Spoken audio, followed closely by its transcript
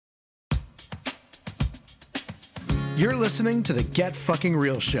You're listening to the Get Fucking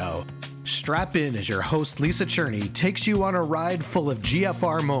Real Show. Strap in as your host Lisa Cherney takes you on a ride full of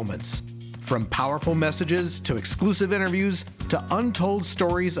GFR moments. From powerful messages to exclusive interviews to untold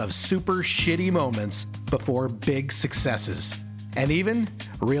stories of super shitty moments before big successes. And even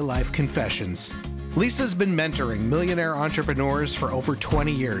real-life confessions. Lisa's been mentoring millionaire entrepreneurs for over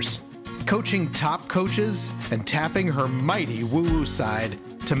 20 years, coaching top coaches and tapping her mighty woo-woo side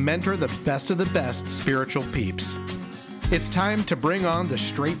to mentor the best of the best spiritual peeps. It's time to bring on the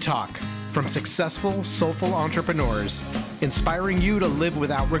straight talk from successful, soulful entrepreneurs, inspiring you to live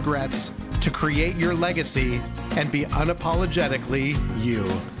without regrets, to create your legacy, and be unapologetically you.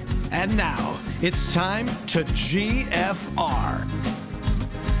 And now, it's time to GFR.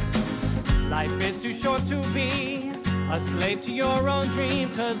 Life is too short to be a slave to your own dream,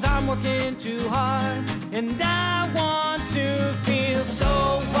 'cause I'm working too hard and I want to feel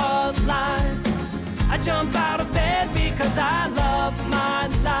so alive. I jump out of bed because I love my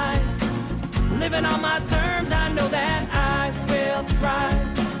life. Living on my terms, I know that I will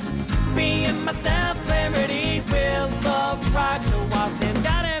thrive. Being myself, clarity will arrive. So I'll stand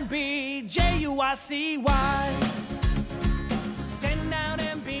out and be J-U-I-C-Y. Stand out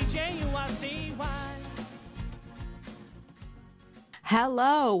and be J-U-I-C-Y.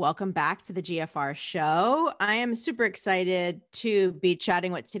 Hello, welcome back to the GFR show. I am super excited to be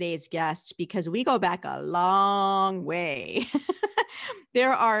chatting with today's guest because we go back a long way.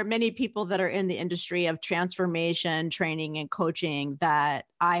 There are many people that are in the industry of transformation, training, and coaching that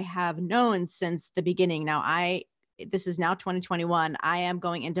I have known since the beginning. Now, this is now 2021. I am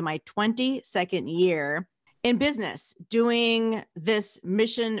going into my 22nd year in business, doing this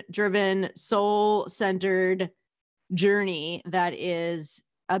mission-driven, soul-centered journey that is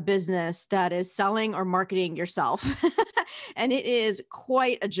a business that is selling or marketing yourself. And it is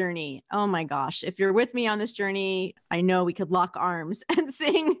quite a journey. Oh my gosh. If you're with me on this journey, I know we could lock arms and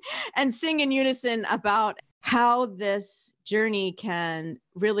sing in unison about how this journey can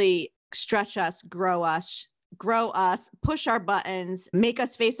really stretch us, grow us, push our buttons, make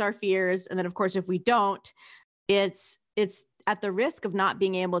us face our fears. And then of course, if we don't, it's at the risk of not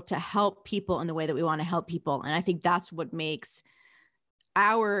being able to help people in the way that we want to help people. And I think that's what makes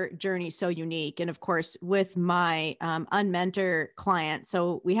our journey so unique. And of course, with my unmentor client,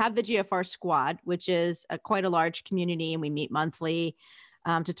 so we have the GFR squad, which is quite a large community, and we meet monthly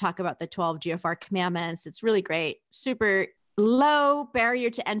to talk about the 12 GFR commandments. It's really great, super low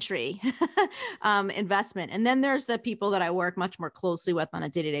barrier to entry investment. And then there's the people that I work much more closely with on a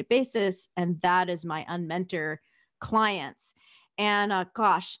day-to-day basis. And that is my unmentor clients. And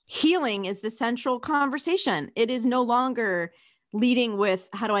gosh, healing is the central conversation. It is no longer leading with,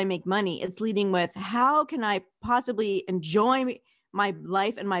 how do I make money? It's leading with, how can I possibly enjoy my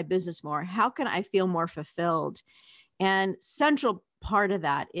life and my business more? How can I feel more fulfilled? And central part of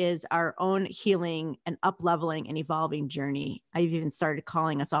that is our own healing and up-leveling and evolving journey. I've even started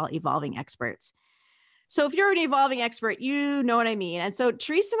calling us all evolving experts. So if you're an evolving expert, you know what I mean. And so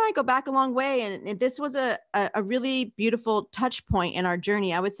Teresa and I go back a long way. And this was a really beautiful touch point in our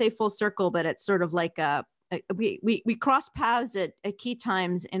journey. I would say full circle, but it's sort of like we crossed paths at key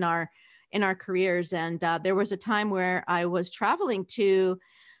times in our careers. And there was a time where I was traveling to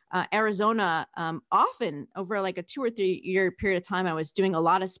Arizona often over like a 2 or 3 year period of time. I was doing a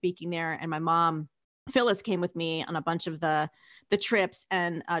lot of speaking there, and my mom Phyllis came with me on a bunch of the trips,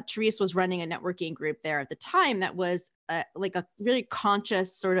 and Therese was running a networking group there at the time that was like a really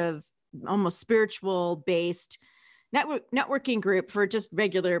conscious, sort of almost spiritual based networking group for just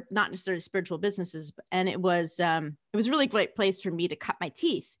regular, not necessarily spiritual businesses. And it was a really great place for me to cut my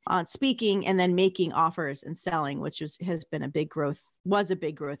teeth on speaking and then making offers and selling, which was a big growth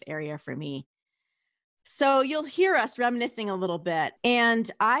area for me. So you'll hear us reminiscing a little bit. And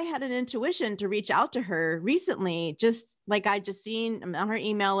I had an intuition to reach out to her recently, just like I just seen on her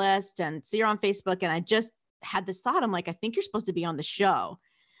email list and see her on Facebook. And I just had this thought. I'm like, I think you're supposed to be on the show.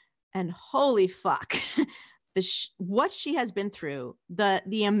 And holy fuck, what she has been through,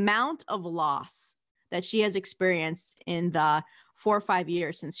 the amount of loss that she has experienced in the 4 or 5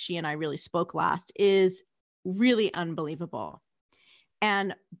 years since she and I really spoke last is really unbelievable.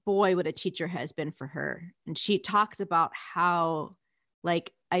 And boy, what a teacher has been for her. And she talks about how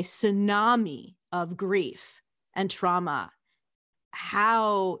like a tsunami of grief and trauma,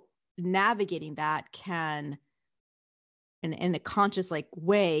 how navigating that can, in a conscious like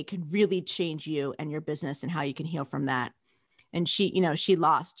way, can really change you and your business and how you can heal from that. And she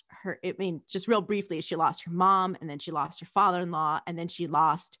lost her, just real briefly, she lost her mom, and then she lost her father-in-law, and then she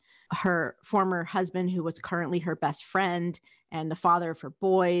lost her former husband, who was currently her best friend and the father of her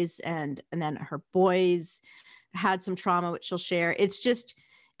boys. And then her boys had some trauma, which she'll share. It's just,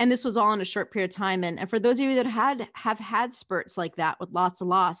 and this was all in a short period of time. And for those of you that have had spurts like that with lots of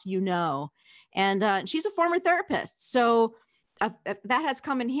loss, and she's a former therapist. So that has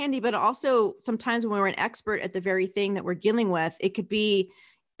come in handy, but also sometimes when we're an expert at the very thing that we're dealing with, it could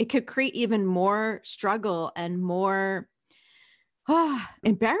create even more struggle and more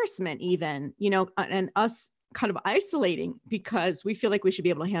embarrassment even, and us kind of isolating because we feel like we should be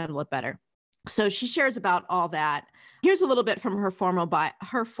able to handle it better. So she shares about all that. Here's a little bit from her formal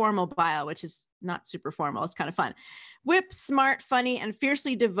bio, which is not super formal. It's kind of fun. Whip, smart, funny, and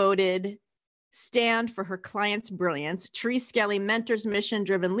fiercely devoted, stand for her clients' brilliance. Therese Skelly mentors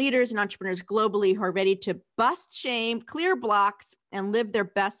mission-driven leaders and entrepreneurs globally who are ready to bust shame, clear blocks, and live their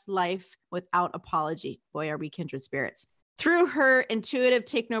best life without apology. Boy, are we kindred spirits. Through her intuitive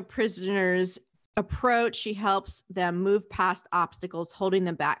take no prisoners approach, she helps them move past obstacles, holding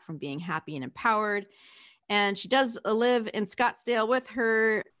them back from being happy and empowered. And she does live in Scottsdale with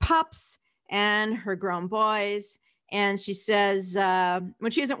her pups and her grown boys. And she says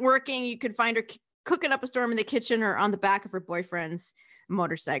when she isn't working, you could find her cooking up a storm in the kitchen or on the back of her boyfriend's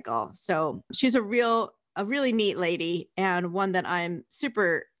motorcycle. So she's a really neat lady, and one that I'm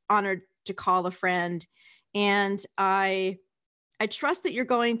super honored to call a friend. And I trust that you're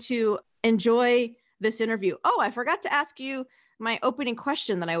going to enjoy this interview. Oh, I forgot to ask you my opening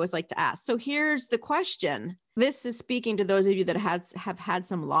question that I always like to ask. So here's the question. This is speaking to those of you that have had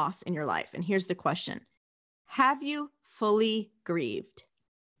some loss in your life. And here's the question. Have you fully grieved?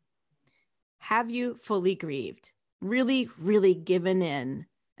 Have you fully grieved? Really, really given in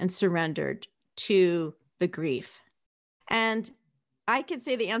and surrendered to the grief? And I could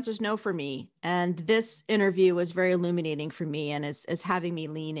say the answer is no for me. And this interview was very illuminating for me and is having me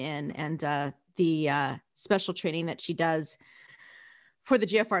lean in. And the special training that she does for the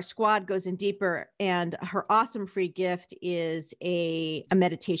GFR squad goes in deeper. And her awesome free gift is a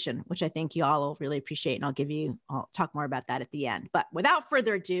meditation, which I think you all will really appreciate. And I'll talk more about that at the end. But without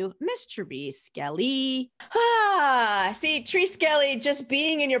further ado, Miss Therese Skelly. See, Therese Skelly, just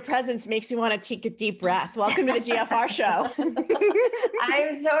being in your presence makes me want to take a deep breath. Welcome to the GFR show.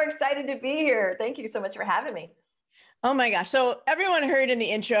 I'm so excited to be here. Thank you so much for having me. Oh my gosh. So everyone heard in the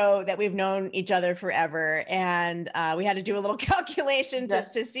intro that we've known each other forever. And we had to do a little calculation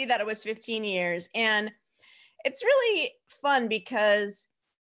to see that it was 15 years. And it's really fun because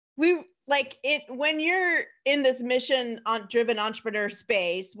when you're in this mission-driven entrepreneur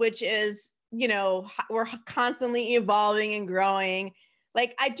space, which is, we're constantly evolving and growing.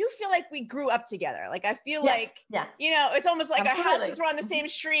 Like, I do feel like we grew up together. Like, I feel it's almost like Absolutely. Our houses were on the same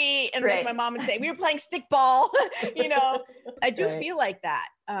street. And as my mom would say, we were playing stickball, I do feel like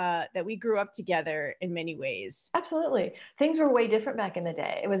that we grew up together in many ways. Absolutely. Things were way different back in the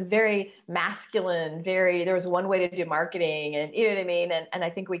day. It was very masculine, there was one way to do marketing, and you know what I mean? And I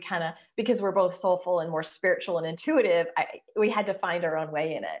think we because we're both soulful and more spiritual and intuitive, we had to find our own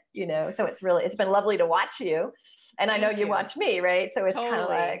way in it, so it's been lovely to watch you. And I know you watch me, right? So it's kind of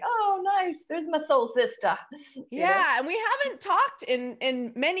like, oh, nice. There's my soul sister. Yeah. And we haven't talked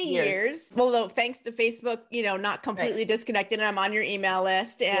in many years. Although thanks to Facebook, not completely disconnected, and I'm on your email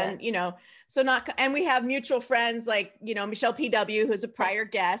list. And, and we have mutual friends like, Michelle PW, who's a prior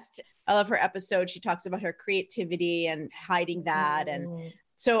guest. I love her episode. She talks about her creativity and hiding that. And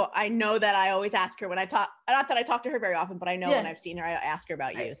so I know that I always ask her when I talk, not that I talk to her very often, but I know when I've seen her, I ask her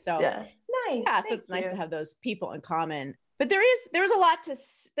about you. So nice. So it's nice to have those people in common. But there's a lot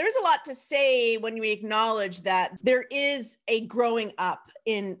to say when we acknowledge that there is a growing up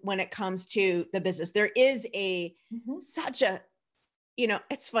when it comes to the business. There is such a,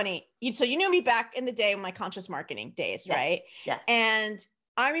 it's funny. So you knew me back in the day in my conscious marketing days, right? Yeah. And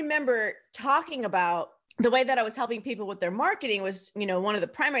I remember talking about the way that I was helping people with their marketing was, one of the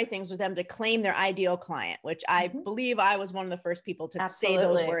primary things was them to claim their ideal client, which I believe I was one of the first people to say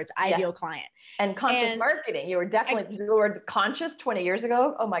those words, ideal client. And conscious marketing, you were definitely the word conscious 20 years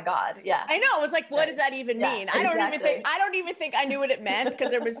ago. Oh my God. Yeah. I know. It was like, what does that even mean? Exactly. I don't even think I knew what it meant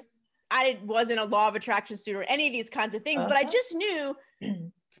because I wasn't a law of attraction student or any of these kinds of things, but I just knew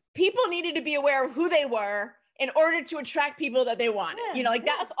people needed to be aware of who they were in order to attract people that they wanted.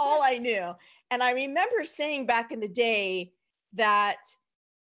 That's all I knew. And I remember saying back in the day that,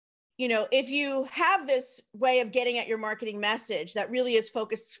 if you have this way of getting at your marketing message that really is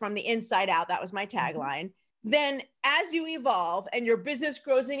focused from the inside out, that was my tagline, then as you evolve and your business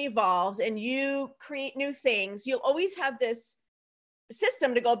grows and evolves and you create new things, you'll always have this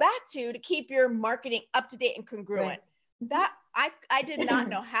system to go back to keep your marketing up to date and congruent. Right. That I did not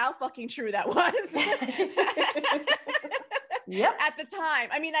know how fucking true that was. Yep. At the time.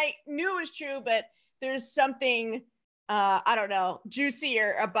 I mean, I knew it was true, but there's something, I don't know,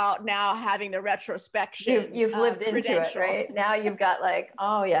 juicier about now having the retrospection. You've lived into it, right? Now you've got like,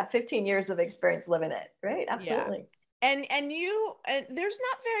 15 years of experience living it, right? Absolutely. Yeah. And there's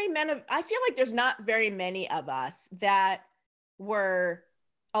not very many, I feel like there's not very many of us that were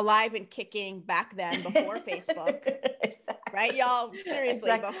alive and kicking back then before Facebook. Exactly. Right, y'all?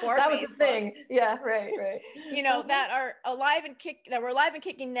 Seriously, before that Facebook. Was the thing. Yeah, right. You know, that are alive and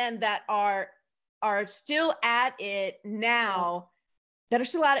kicking then, that are still at it now, And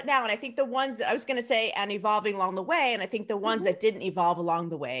I think the ones that I was going to say and evolving along the way, and I think the ones that didn't evolve along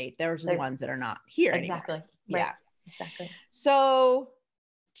the way, there's the ones that are not here anymore. Right. Yeah. Exactly. So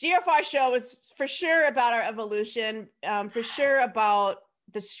GFR show is for sure about our evolution, for sure about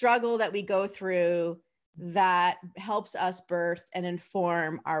the struggle that we go through that helps us birth and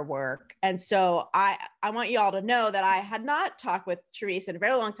inform our work. And so I want you all to know that I had not talked with Therese in a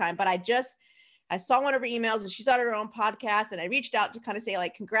very long time, but I saw one of her emails and she started her own podcast, and I reached out to kind of say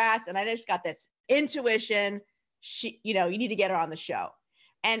like, congrats. And I just got this intuition. You need to get her on the show.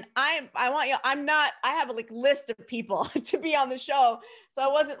 And I have a list of people to be on the show. So I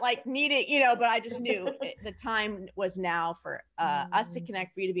wasn't like needed, but I just knew the time was now for us to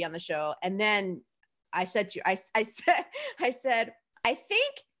connect, for you to be on the show. And then I said to you, I said, I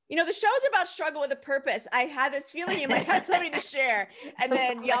think, the show is about struggle with a purpose. I had this feeling you might have something to share. And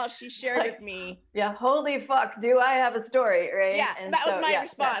then she shared with me. Yeah. Holy fuck. Do I have a story? Right. Yeah. And that was my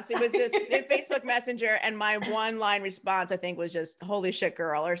response. Yeah. It was this Facebook Messenger. And my one line response, I think, was just holy shit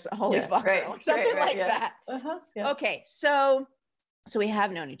girl, or holy fuck girl, or something like that. Yeah. Okay. So we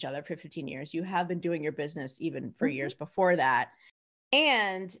have known each other for 15 years. You have been doing your business even for years before that.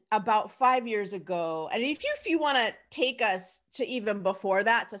 And about 5 years ago, and if you want to take us to even before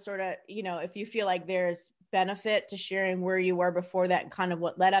that, to sort of, if you feel like there's benefit to sharing where you were before that and kind of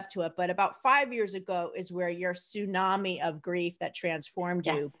what led up to it. But about 5 years ago is where your tsunami of grief that transformed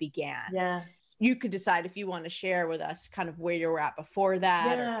you began. Yeah. You could decide if you want to share with us kind of where you were at before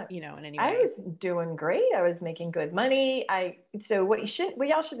that, or, in any way. I was doing great. I was making good money. So what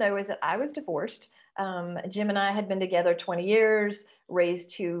y'all should know is that I was divorced. Jim and I had been together 20 years,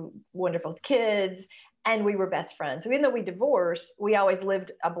 raised 2 wonderful kids, and we were best friends. So even though we divorced, we always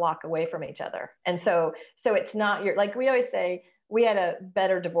lived a block away from each other. And so it's not like we always say, we had a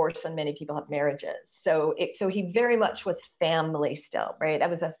better divorce than many people have marriages. So he very much was family still, right?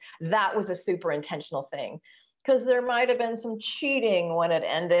 That was a super intentional thing, because there might have been some cheating when it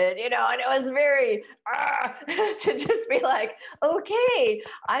ended, and it was very to just be like, okay,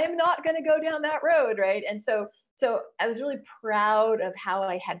 I am not going to go down that road, right? And so I was really proud of how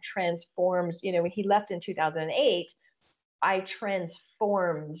I had transformed. When he left in 2008, I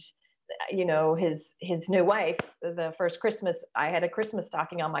transformed. His new wife. The first Christmas, I had a Christmas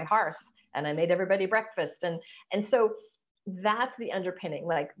stocking on my hearth, and I made everybody breakfast, and so that's the underpinning.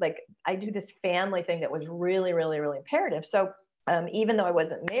 Like I do this family thing that was really, really, really imperative. So even though I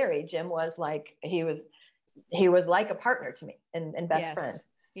wasn't married, Jim was like he was like a partner to me and best friend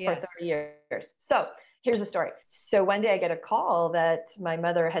for 30 years. So here's the story. So one day I get a call that my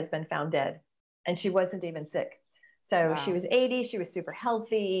mother has been found dead, and she wasn't even sick. So She was 80, she was super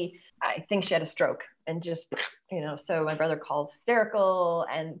healthy. I think she had a stroke, and just, so my brother calls hysterical,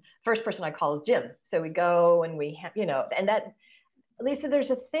 and first person I call is Jim. So we go and and that, Lisa,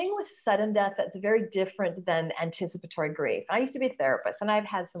 there's a thing with sudden death that's very different than anticipatory grief. I used to be a therapist, and I've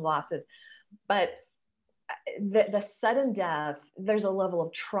had some losses, but the sudden death, there's a level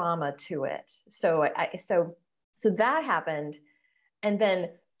of trauma to it. So that happened. And then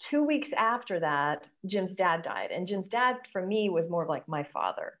 2 weeks after that, Jim's dad died. And Jim's dad, for me, was more like my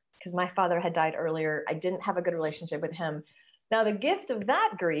father, because my father had died earlier. I didn't have a good relationship with him. Now, the gift of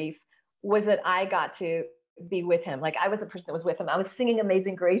that grief was that I got to be with him. Like, I was a person that was with him. I was singing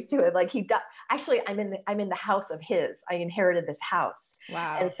Amazing Grace to him. Like, he died. Actually, I'm in the house of his. I inherited this house.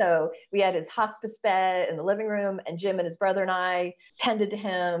 Wow. And so we had his hospice bed in the living room, and Jim and his brother and I tended to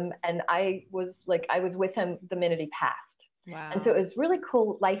him. And I was with him the minute he passed. Wow. And so it was really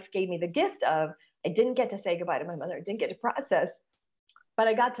cool. Life gave me the gift of, I didn't get to say goodbye to my mother. I didn't get to process, but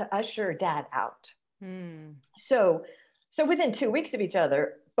I got to usher dad out. So within 2 weeks of each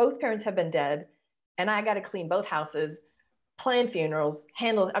other, both parents have been dead, and I got to clean both houses, plan funerals,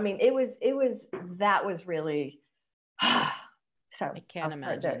 that was really, sorry. I can't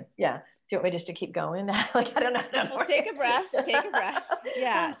imagine. Yeah. Do you want me just to keep going? Like, I don't know. Well, take a breath.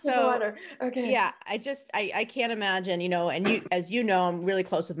 Yeah. So, okay. Yeah, I can't imagine, and you, as you know, I'm really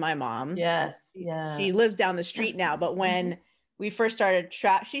close with my mom. Yes. Yeah. She lives down the street now, but when we first started,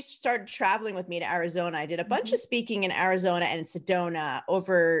 she started traveling with me to Arizona. I did a bunch of speaking in Arizona and Sedona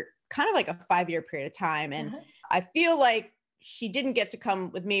over kind of like a 5-year period of time. And Uh-huh. I feel like she didn't get to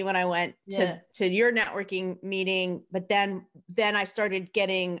come with me when I went to your networking meeting, but then I started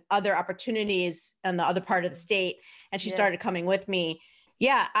getting other opportunities in the other part of the state, and she started coming with me.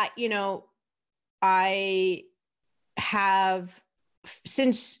 Yeah. I have,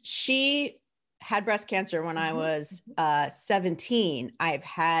 since she had breast cancer when I was 17, I've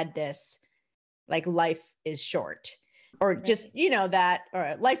had this, like, life is short, or just, that,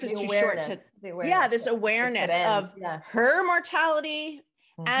 or life is too short to, this awareness of her mortality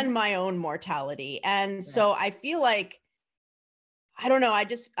and my own mortality. And so I feel like, I don't know, I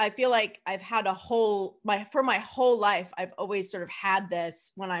feel like I've had for my whole life, I've always sort of had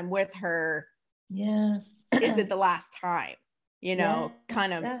this, when I'm with her, is it the last time,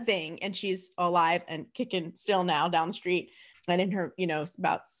 kind of thing. And she's alive and kicking still now down the street. And in her,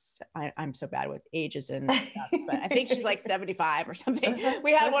 I'm so bad with ages and stuff, but I think she's like 75 or something.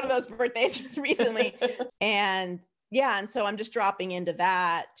 We had one of those birthdays just recently. And so I'm just dropping into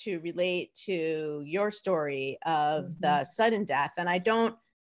that to relate to your story of the sudden death. And I don't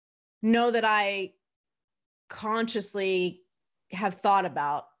know that I consciously have thought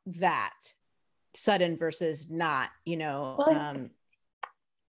about that, sudden versus not,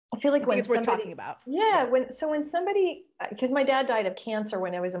 I feel like it's worth talking about. Yeah. When somebody, because my dad died of cancer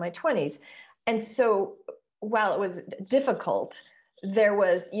when I was in my 20s. And so while it was difficult,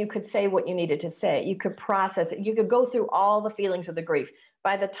 you could say what you needed to say. You could process it. You could go through all the feelings of the grief.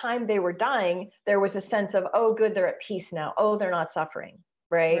 By the time they were dying, there was a sense of, oh, good, they're at peace now. Oh, they're not suffering.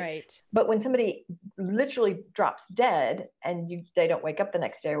 Right. But when somebody literally drops dead and they don't wake up the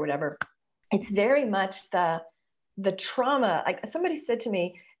next day or whatever, it's very much the trauma. Like somebody said to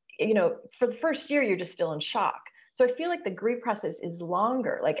me, for the first year, you're just still in shock. So I feel like the grief process is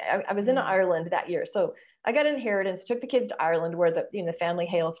longer. Like I was in Ireland that year. So I got an inheritance, took the kids to Ireland where the family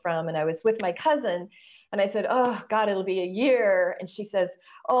hails from. And I was with my cousin and I said, oh God, it'll be a year. And she says,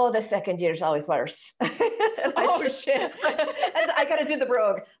 oh, the second year is always worse. Oh shit. And I got to do the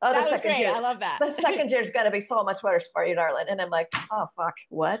brogue. Oh, that was great. Year. I love that. The second year's got to be so much worse for you, darling. And I'm like, oh, fuck,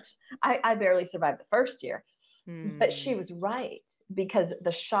 what? I barely survived the first year. But she was right, because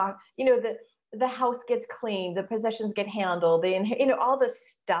the shock, the house gets cleaned, the possessions get handled, all the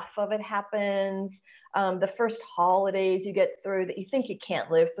stuff of it happens. The first holidays you get through that you think you can't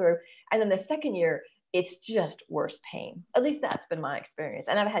live through. And then the second year, it's just worse pain. At least that's been my experience.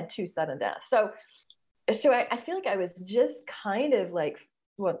 And I've had 2 sudden deaths. So I feel like I was just kind of like,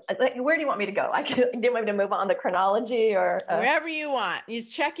 well, like, where do you want me to go? Do you want me to move on the chronology or wherever you want? You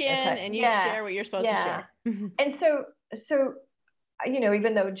just check in and you share what you're supposed to share. And so,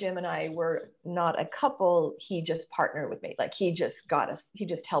 even though Jim and I were not a couple, he just partnered with me. Like he just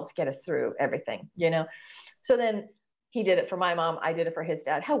helped get us through everything, So then he did it for my mom. I did it for his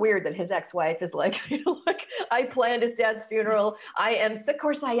dad. How weird that his ex-wife is like, like I planned his dad's funeral. Of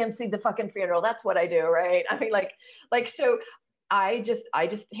course I emceed the fucking funeral. That's what I do. Right. I mean, so I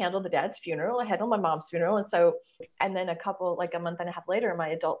just handled the dad's funeral. I handled my mom's funeral. And then a month and a half later, my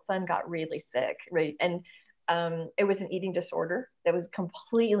adult son got really sick. Right. And it was an eating disorder that was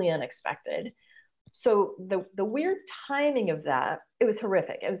completely unexpected. So the weird timing of that, it was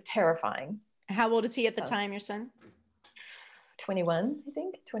horrific. It was terrifying. How old is he at the time, your son? 21, I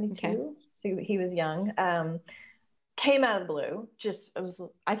think, 22. Okay. So he was young. Came out of the blue.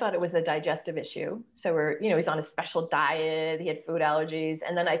 I thought it was a digestive issue. So he's on a special diet. He had food allergies.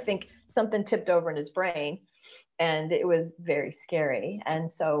 And then I think something tipped over in his brain and it was very scary. And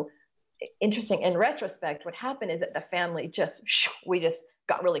so interesting, in retrospect, what happened is that the family we just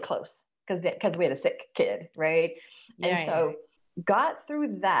got really close because we had a sick kid. Right. And so got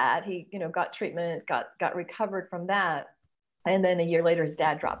through that. He, got treatment, got recovered from that. And then a year later, his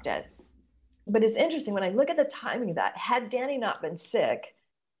dad dropped dead. But it's interesting when I look at the timing of that, had Danny not been sick,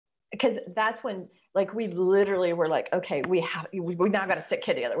 because that's when, like, we literally were like, okay, we now got a sick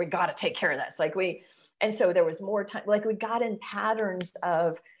kid together. We got to take care of this. And so there was more time, like we got in patterns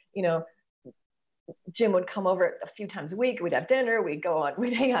of, Jim would come over a few times a week. We'd have dinner. We'd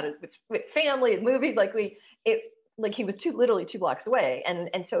hang out with family and movies. He was literally 2 blocks away.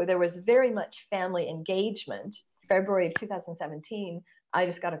 And so there was very much family engagement. February of 2017, I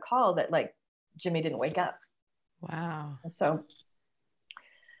just got a call that Jimmy didn't wake up. Wow. And so.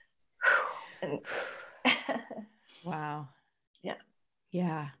 Wow. Yeah.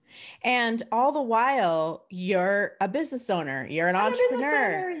 Yeah. And all the while you're a business owner, you're an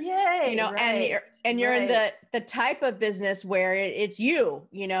entrepreneur. Yay. Right. and you're in the type of business where it's you,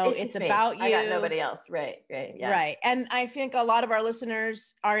 it's about you. I got nobody else. Right. Yeah. Right. And I think a lot of our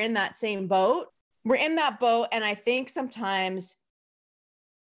listeners are in that same boat. We're in that boat. And I think sometimes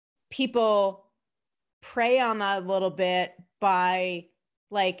people prey on that a little bit by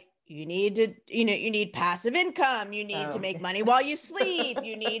like, you need to, you need passive income. You need to make money while you sleep.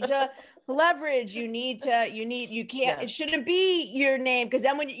 You need to leverage. You can't, it shouldn't be your name, because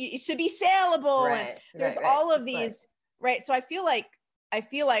then it should be saleable. Right, and there's all of these, right? So I feel like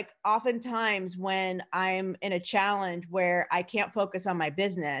oftentimes when I'm in a challenge where I can't focus on my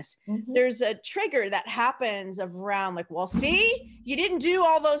business, there's a trigger that happens around like, well, see, you didn't do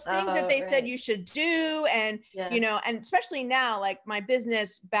all those things that they said you should do. And, and especially now, like my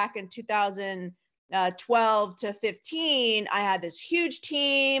business back in 2012 to 15, I had this huge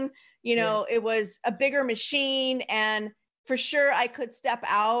team, it was a bigger machine, and for sure I could step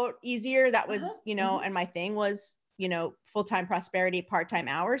out easier. That was, and my thing was, full-time prosperity, part-time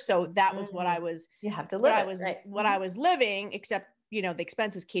hours. So that was what I was, you have to live what I was living, except, the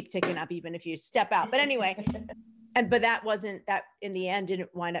expenses keep ticking up even if you step out. But anyway, but that in the end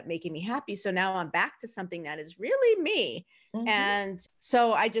didn't wind up making me happy. So now I'm back to something that is really me. And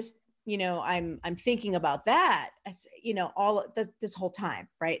so I just, I'm thinking about that, as, all this whole time,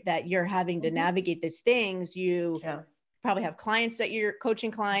 right? That you're having to navigate these things. You probably have clients that you're coaching,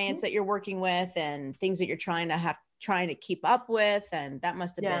 clients that you're working with, and things that you're trying to keep up with. And that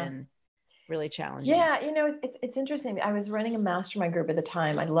must've been really challenging. Yeah. It's interesting. I was running a mastermind group at the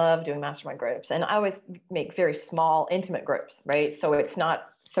time. I love doing mastermind groups, and I always make very small, intimate groups, right? So it's not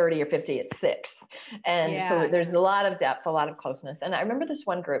 30 or 50, it's 6. And so there's a lot of depth, a lot of closeness. And I remember this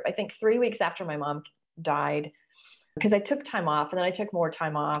one group, I think 3 weeks after my mom died, because I took time off, and then I took more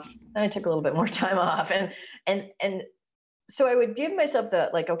time off, then I took a little bit more time off. And so I would give myself the,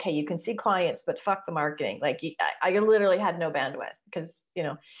 like, okay, you can see clients, but fuck the marketing. Like I literally had no bandwidth because,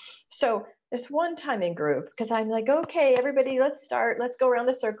 so this one time in group, because I'm like, okay, everybody, let's go around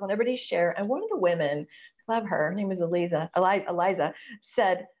the circle and everybody share. And one of the women, love her name is Eliza,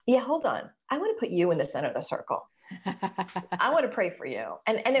 said, yeah, hold on. I want to put you in the center of the circle. I want to pray for you.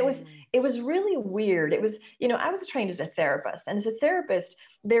 And it was really weird. It was, I was trained as a therapist, and as a therapist,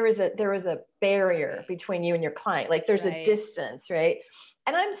 there is a barrier between you and your client. Like there's a distance, right?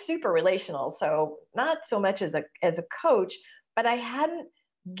 And I'm super relational. So not so much as a coach, but I hadn't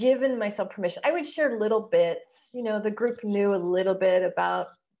given myself permission. I would share little bits, the group knew a little bit about,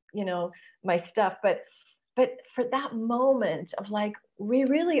 my stuff, but for that moment of like, we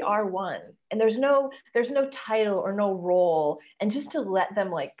really are one, and there's no title or no role, and just to let them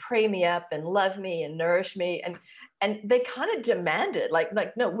like pray me up and love me and nourish me. And they kind of demanded like,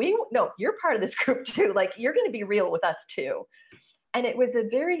 no, you're part of this group too. Like you're going to be real with us too. And it was a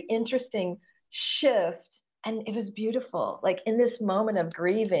very interesting shift, and it was beautiful. Like in this moment of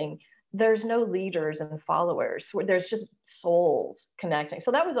grieving, there's no leaders and followers. There's just souls connecting. So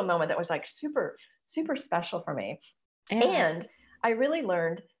that was a moment that was like super, super special for me. And I really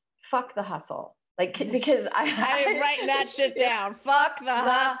learned, fuck the hustle. Like, because I'm writing that shit down. Fuck the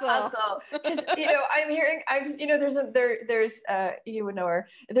hustle. Because, I'm hearing, there's you would know her.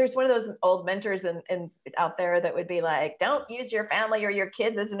 There's one of those old mentors and out there that would be like, don't use your family or your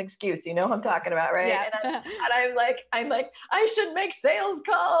kids as an excuse. You know what I'm talking about, right? Yeah. And I'm like, I should make sales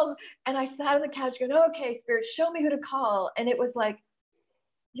calls. And I sat on the couch going, okay, Spirit, show me who to call. And it was like,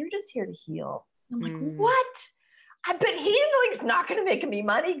 you're just here to heal. I'm like, what? But healing's not going to make me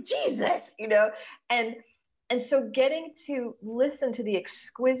money. Jesus, and so getting to listen to the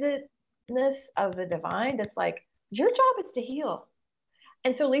exquisiteness of the divine, that's like, your job is to heal.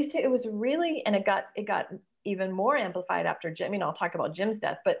 And so Lisa, it was really, and it got even more amplified after Jim, I'll talk about Jim's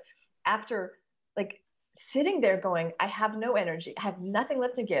death, but after like sitting there going, I have no energy. I have nothing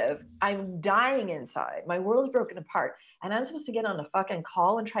left to give. I'm dying inside. My world's broken apart. And I'm supposed to get on a fucking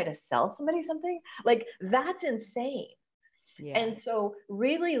call and try to sell somebody something? Like, that's insane. Yeah. And so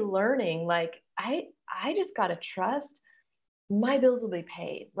really learning, like, I just got to trust my bills will be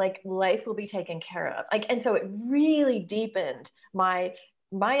paid. Like, life will be taken care of. Like, and so it really deepened my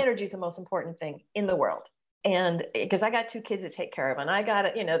energy is the most important thing in the world. And because I got 2 kids to take care of, and I got,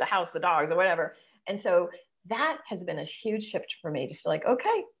 the house, the dogs, or whatever. And so that has been a huge shift for me, just like,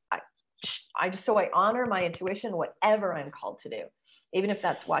 okay, I honor my intuition, whatever I'm called to do, even if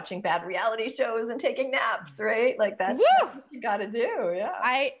that's watching bad reality shows and taking naps, right? Like that's what you got to do. Yeah.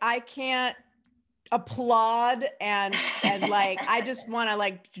 I can't applaud and like, I just want to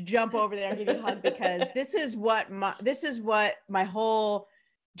like jump over there and give you a hug, because this is what my whole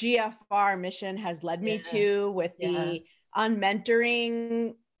GFR mission has led me to, with the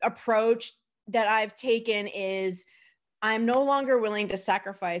unmentoring approach that I've taken. Is I'm no longer willing to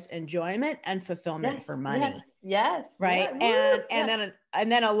sacrifice enjoyment and fulfillment for money. Yes. Right. Yeah.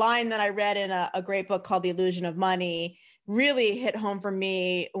 And then a line that I read in a great book called The Illusion of Money really hit home for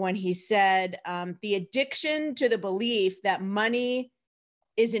me when he said, the addiction to the belief that money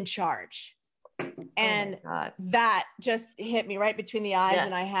is in charge. And that just hit me right between the eyes.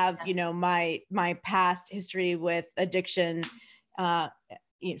 And I have, you know, my past history with addiction,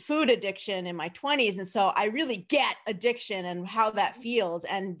 food addiction in my 20s. And so I really get addiction and how that feels.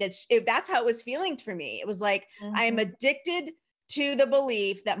 And that's how it was feeling for me. It was like, I am addicted to the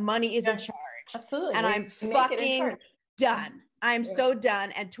belief that money is in charge. Absolutely. And I'm fucking done. I'm so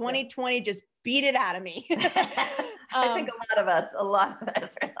done. And 2020 just beat it out of me. I think a lot of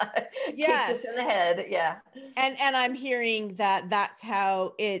us yes, keeps us in the head. Yeah. And I'm hearing that that's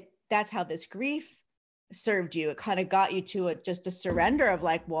how this grief served you. It kind of got you to just a surrender of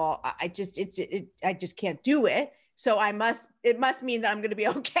like, well, I just can't do it. So it must mean that I'm going to be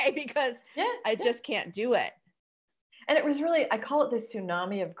okay because I just can't do it. And it was really, I call it the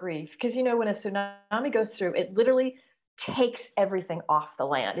tsunami of grief, because, you know, when a tsunami goes through, it literally takes everything off the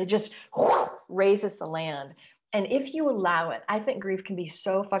land. It just raises the land. And if you allow it, I think grief can be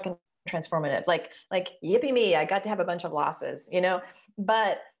so fucking transformative. Like yippee me, I got to have a bunch of losses, you know,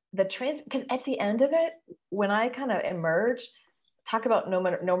 but because at the end of it, when I kind of emerged, talk about no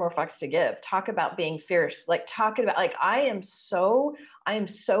more fucks to give, talk about being fierce, like talking about, like, I am so in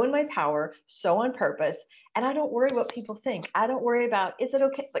my power, so on purpose. And I don't worry what people think. I don't worry about, is it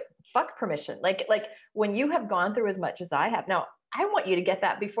okay? Like, fuck permission. Like when you have gone through as much as I have now, I want you to get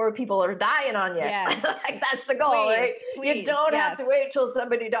that before people are dying on you. Yes. Like, that's the goal, right? Please, you don't have to wait till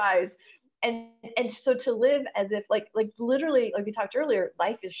somebody dies. And so to live as if like literally, like we talked earlier,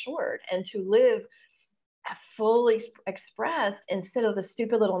 life is short, and to live fully expressed instead of the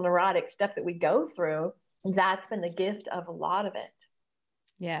stupid little neurotic stuff that we go through, that's been the gift of a lot of it.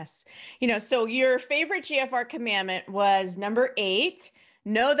 Yes. You know, so your favorite GFR commandment was number 8,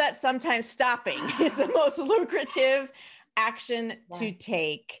 know that sometimes stopping is the most lucrative action to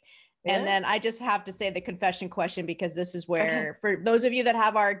take. Yeah. And then I just have to say the confession question, because this is where, for those of you that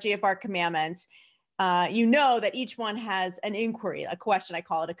have our GFR commandments, you know that each one has an inquiry, a question. I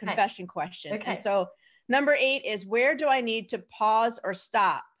call it a confession question. And so number 8 is, where do I need to pause or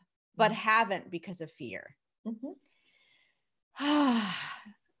stop, but haven't because of fear?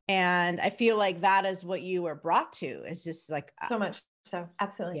 And I feel like that is what you were brought to. It's just like so much. So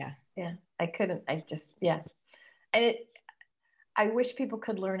absolutely. Yeah. And I wish people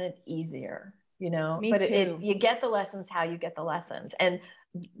could learn it easier, you know, Me too. You get the lessons, how you get the lessons. And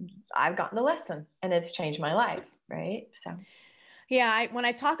I've gotten the lesson and it's changed my life. Right. So. Yeah. When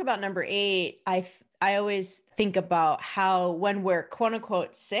I talk about number 8, I always think about how when we're quote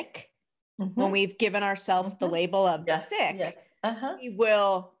unquote sick, when we've given ourselves the label of sick, we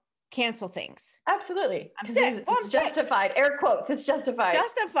will cancel things. Absolutely. I'm sick. Oh, I'm justified. Sick. Air quotes. It's justified.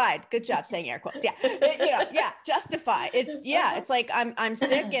 Justified. Good job saying air quotes. Yeah. Justified. It's like I'm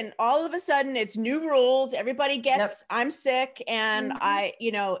sick, and all of a sudden it's new rules. Everybody gets I'm sick, and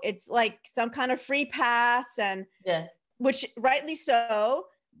it's like some kind of free pass, and which rightly so,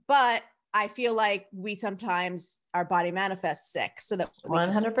 but I feel like we sometimes our body manifests sick so that we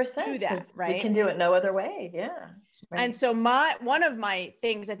 100% do that, right? We can do it no other way. Yeah. Right. And so one of my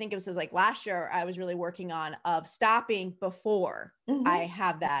things, I think it was like last year, I was really working on of stopping before I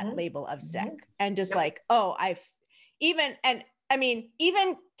have that label of sick, and just like, even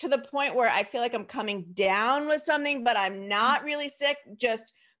to the point where I feel like I'm coming down with something, but I'm not really sick,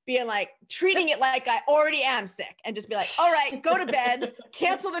 just being like, treating it like I already am sick, and just be like, all right, go to bed,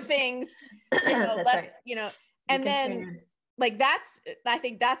 cancel the things, and then like I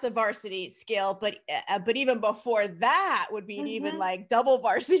think that's a varsity skill, but even before that would be even like double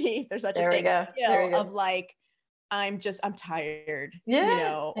varsity, if there's such a thing, skill of like, I'm tired,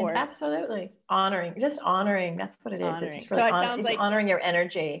 or absolutely honoring. That's what it is. It's really so it sounds like honoring your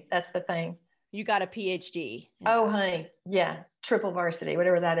energy. That's the thing. You got a PhD. Oh, honey. Yeah. Triple varsity,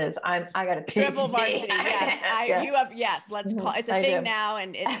 whatever that is. I got a PhD. Triple varsity. Yes. You have, let's call it's a thing now,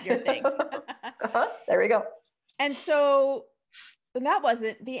 and it's your thing. There we go. And so that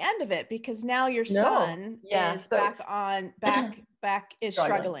wasn't the end of it, because now your son is back is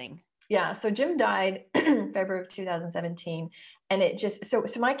struggling. Yeah. So Jim died February of 2017. And it just, so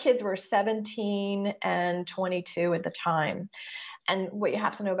my kids were 17 and 22 at the time. And what you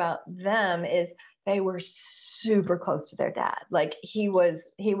have to know about them is they were super close to their dad. Like he was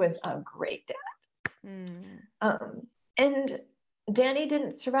a great dad. And Danny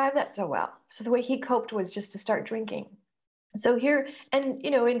didn't survive that so well. So the way he coped was just to start drinking. So here, and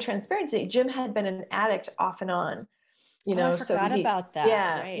in transparency, Jim had been an addict off and on. I forgot about that.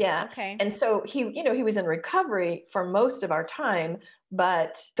 Yeah, right. Yeah. Okay. And so he was in recovery for most of our time,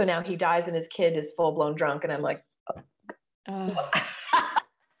 but so now he dies and his kid is full blown drunk, and I'm like,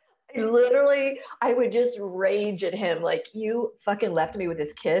 Literally, I would just rage at him like, you fucking left me with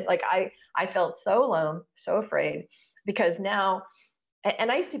this kid. Like I felt so alone, so afraid, because now,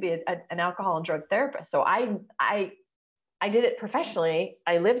 and I used to be an alcohol and drug therapist, so I did it professionally.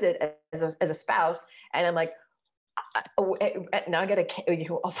 I lived it as a spouse, and I'm like, now I got to. It's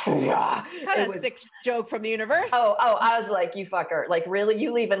kind of a sick joke from the universe. Oh, I was like, you fucker, like really,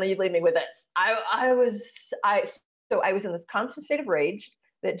 you leave me with this. I was in this constant state of rage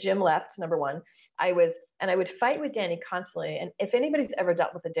that Jim left, number one. I would fight with Danny constantly. And if anybody's ever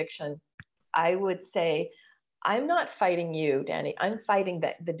dealt with addiction, I would say, I'm not fighting you, Danny. I'm fighting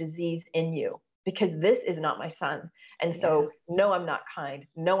the disease in you, because this is not my son. And so, no, I'm not kind.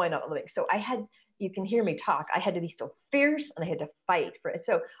 No, I'm not living. So you can hear me talk. I had to be so fierce, and I had to fight for it.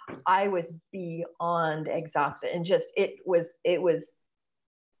 So I was beyond exhausted, and just, it was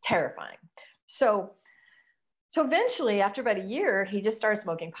terrifying. So eventually, after about a year, he just started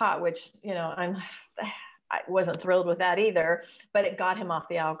smoking pot, which, I wasn't thrilled with that either, but it got him off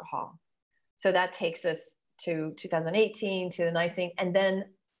the alcohol. So that takes us to 2018, to the 19, and then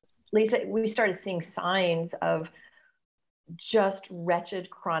Lisa, we started seeing signs of just wretched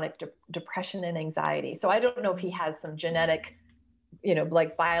chronic depression and anxiety. So I don't know if he has some genetic,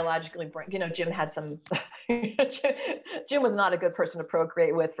 like biologically, Jim had some, Jim was not a good person to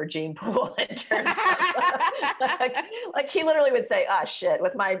procreate with for gene pool in terms of, like he literally would say, shit,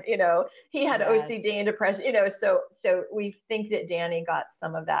 with my, he had OCD and depression, so we think that Danny got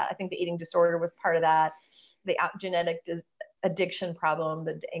some of that. I think the eating disorder was part of that, the genetic addiction problem,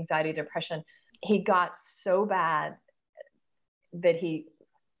 the anxiety, depression. He got so bad that he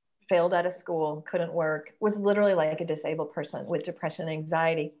failed out of school, couldn't work, was literally like a disabled person with depression and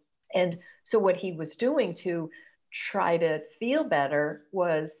anxiety. And so what he was doing to try to feel better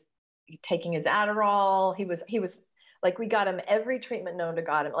was taking his Adderall. He was like, we got him every treatment known to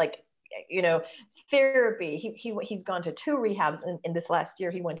God, him, like, therapy. He's gone to 2 rehabs. In this last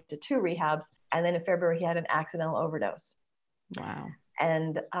year, he went to 2 rehabs. And then in February, he had an accidental overdose. Wow.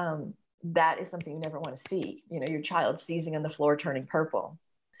 And that is something you never want to see, your child seizing on the floor, turning purple.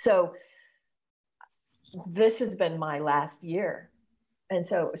 So this has been my last year. And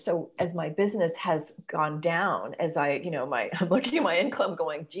so as my business has gone down, as I'm looking at my income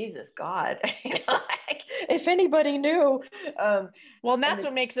going, Jesus God, like, if anybody knew. Well, and that's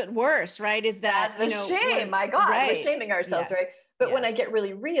what makes it worse, right? Is that, the shame, my God, we're shaming ourselves, right? But when I get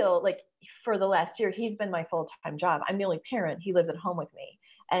really real, like for the last year, he's been my full-time job. I'm the only parent. He lives at home with me.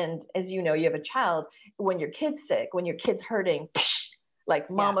 And as you know, you have a child, when your kid's sick, when your kid's hurting, like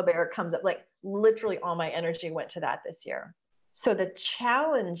mama bear comes up, like literally all my energy went to that this year. So the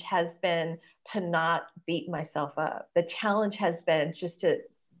challenge has been to not beat myself up. The challenge has been just to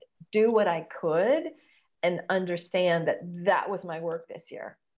do what I could and understand that was my work this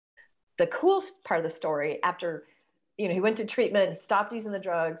year. The cool part of the story, after, he went to treatment, stopped using the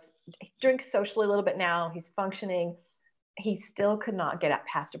drugs, drinks socially a little bit now, he's functioning. He still could not get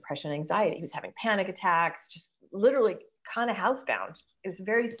past depression and anxiety. He was having panic attacks, just literally kind of housebound. It was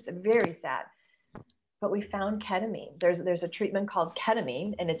very, very sad. But we found ketamine. There's a treatment called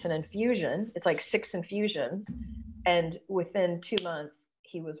ketamine, and it's an infusion. It's like 6 infusions. And within 2 months,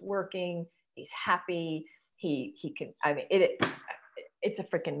 he was working. He's happy. He can, it's a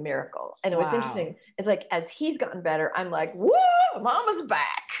freaking miracle. And it was interesting. It's like, as he's gotten better, I'm like, woo, mama's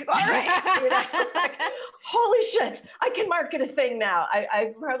back. All right. Like, holy shit, I can market a thing now.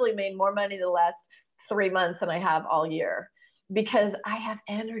 I've probably made more money the last 3 months than I have all year, because I have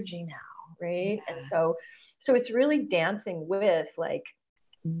energy now. Right. Yeah. And so it's really dancing with, like,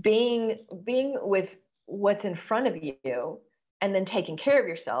 being with what's in front of you, and then taking care of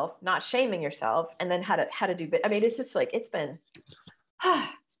yourself, not shaming yourself, and then how to do, it's just like, it's been,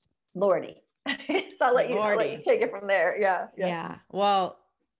 Lordy. So I'll let you take it from there. Yeah. Well,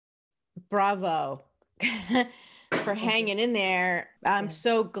 bravo for hanging in there. I'm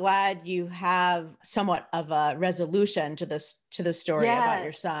so glad you have somewhat of a resolution to the story about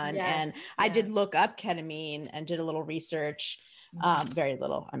your son. And I did look up ketamine and did a little research. Very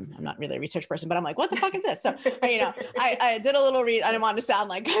little. I'm not really a research person, but I'm like, what the fuck is this? So, I did a little I didn't want to sound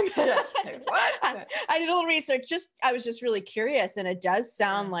like I'm I did a little research. I was just really curious, and it does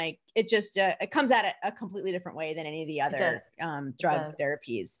sound like it just it comes at it a completely different way than any of the other drug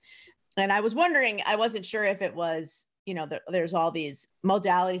therapies. And I was wondering, I wasn't sure if it was, there's all these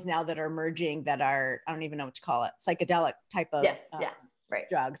modalities now that are emerging that are, I don't even know what to call it, psychedelic type of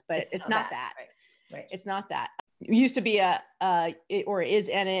drugs, but it's not that. Right. It's not that. used to be or is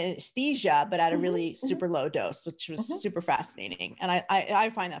an anesthesia, but at a really super low dose, which was super fascinating. And I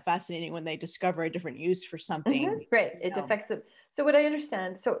find that fascinating when they discover a different use for something. Right. It affects it. So what I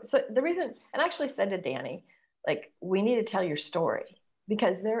understand, so the reason, and I actually said to Danny, like, we need to tell your story,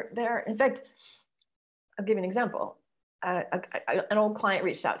 because they're in fact, I'll give you an example. An old client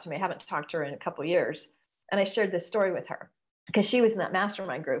reached out to me. I haven't talked to her in a couple of years. And I shared this story with her because she was in that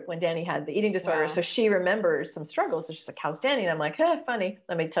mastermind group when Danny had the eating disorder. Wow. So she remembers some struggles. So she's like, how's Danny? And I'm like, funny.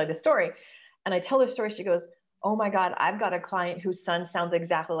 Let me tell you the story. And I tell her story. She goes, oh my God, I've got a client whose son sounds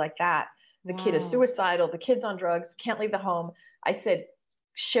exactly like that. The kid is suicidal. The kid's on drugs, can't leave the home. I said,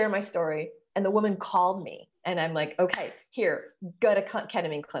 share my story. And the woman called me and I'm like, okay, here, go to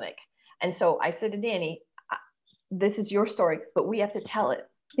ketamine clinic. And so I said to Danny, this is your story, but we have to tell it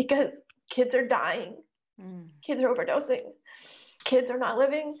because kids are dying. Kids are overdosing. Kids are not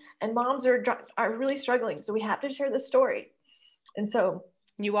living, and moms are really struggling. So we have to share the story. And so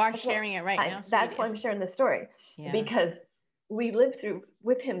you are sharing it right now. That's why I'm sharing the story, because we lived through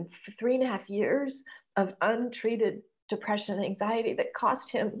with him for 3.5 years of untreated depression and anxiety that cost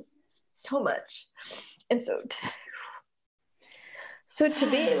him so much. And so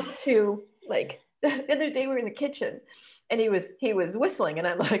to be able to, like, the other day we were in the kitchen and he was whistling and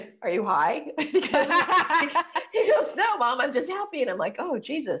I'm like, are you high? Because he goes, no, Mom, I'm just happy. And I'm like, oh,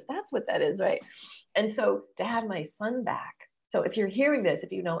 Jesus, that's what that is, right? And so to have my son back. So if you're hearing this,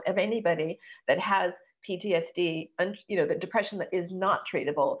 if you know of anybody that has PTSD, the depression that is not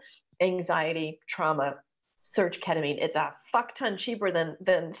treatable, anxiety, trauma, search ketamine. It's a fuck ton cheaper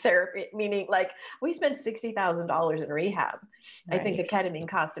than therapy, meaning like we spent $60,000 in rehab. Right. I think the ketamine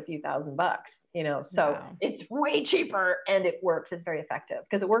cost a few $1,000, so it's way cheaper and it works. It's very effective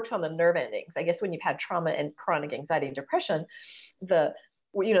because it works on the nerve endings. I guess when you've had trauma and chronic anxiety and depression, where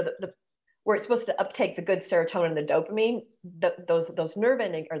it's supposed to uptake the good serotonin and the dopamine, those nerve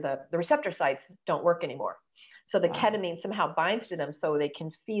ending or the receptor sites don't work anymore. So the ketamine somehow binds to them so they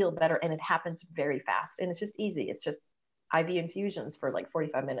can feel better, and it happens very fast. And it's just easy. It's just IV infusions for like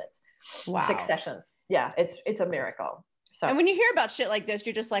 45 minutes. Wow. 6 sessions. Yeah, it's a miracle. So, and when you hear about shit like this,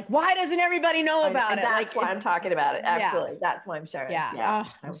 you're just like, why doesn't everybody know about it? That's why I'm talking about it. Absolutely. That's why I'm sharing. Yeah.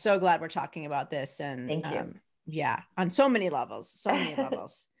 Oh, I'm so glad we're talking about this. And thank you. On so many levels.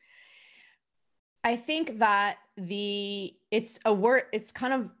 I think that it's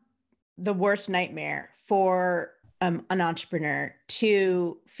kind of the worst nightmare for an entrepreneur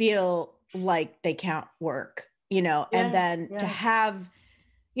to feel like they can't work, and then to have,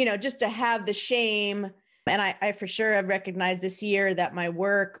 just to have the shame. And I for sure have recognized this year that my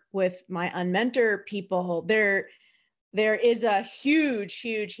work with my unmentor people, there is a huge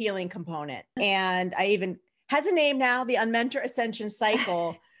healing component. And I even has a name now, the Unmentor Ascension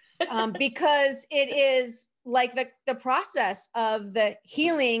Cycle, because it is like the process of the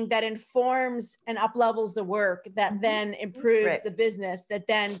healing that informs and up levels the work that then improves the business, that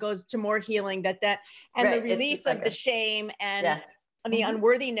then goes to more healing, and the release of the shame and the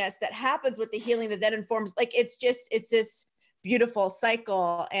unworthiness that happens with the healing that then informs, like, it's this beautiful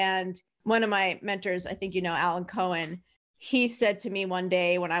cycle. And one of my mentors, I think, Alan Cohen, he said to me one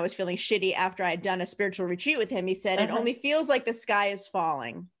day when I was feeling shitty after I'd done a spiritual retreat with him, he said, it only feels like the sky is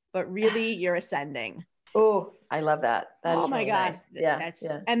falling, but really you're ascending. Oh, I love that. Oh my God. Nice.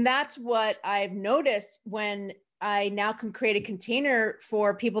 And that's what I've noticed when I now can create a container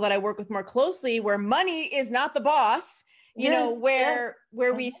for people that I work with more closely, where money is not the boss, where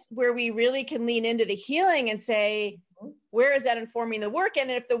we really can lean into the healing and say, where is that informing the work? And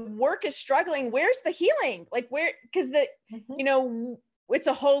if the work is struggling, where's the healing? Like because it's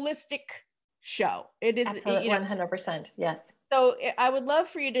a holistic show. It is 100%. Yes. So I would love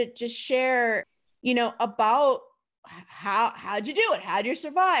for you to just share, about how'd you do it? How'd you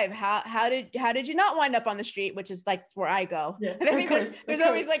survive? How did you not wind up on the street? Which is like where I go. Yeah, and I think there's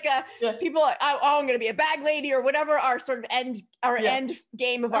always like people, I'm going to be a bag lady or whatever our sort of end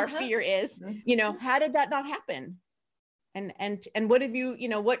game of our fear is. How did that not happen? And what have you,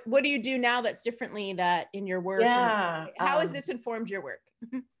 what do you do now that's differently that in your work? Yeah. How has this informed your work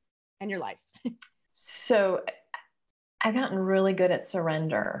and your life? So I've gotten really good at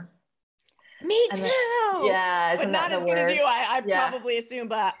surrender. Me too. But not as good as you. I probably assume,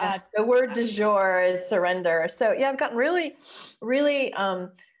 but the word du jour is surrender. So I've gotten really, really I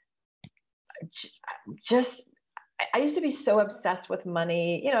used to be so obsessed with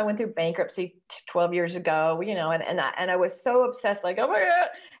money. I went through bankruptcy 12 years ago. And I was so obsessed, like, oh my God.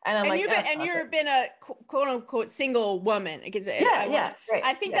 And I'm you've been a quote unquote single woman. Right.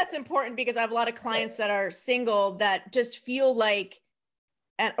 I think that's important because I have a lot of clients that are single that just feel like,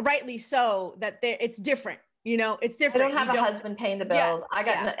 and rightly so, that it's different. You know, it's I different. don't have a husband paying the bills. I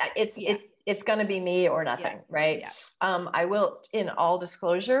got, it's going to be me or nothing. Right. Yeah. I will, in all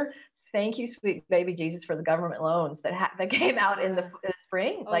disclosure, thank you, sweet baby Jesus, for the government loans that came out in the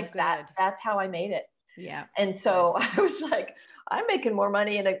spring. Like that's how I made it. Yeah. And so I was like, I'm making more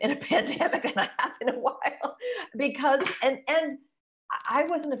money in a pandemic than I have in a while, because, and I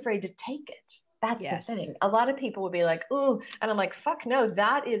wasn't afraid to take it. That's the thing. A lot of people would be like, ooh, and I'm like, fuck no,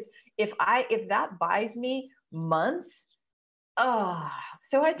 that is, if that buys me months,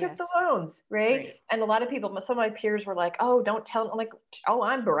 so I took the loans, right? And a lot of people, some of my peers were like, oh, don't tell them. I'm like, oh,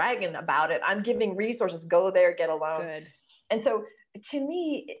 I'm bragging about it. I'm giving resources, go there, get a loan. Good. And so to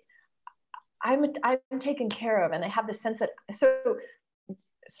me, I'm taken care of, and I have the sense that, so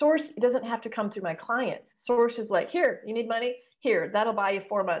source doesn't have to come through my clients. Source is like, here, you need money? Here, that'll buy you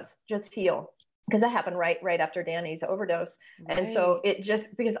 4 months, just heal. Because that happened right after Danny's overdose. Right. And so it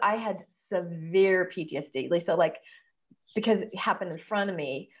just, because I had severe PTSD, Lisa, like, because it happened in front of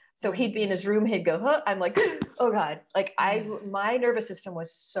me. So he'd be in his room, he'd go, huh? I'm like, oh God, like my nervous system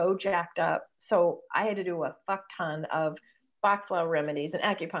was so jacked up. So I had to do a fuck ton of Bach flow remedies and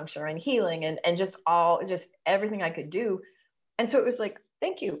acupuncture and healing and just everything I could do. And so it was like,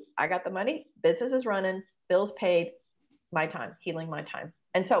 thank you. I got the money, business is running, bills paid, my time, healing my time.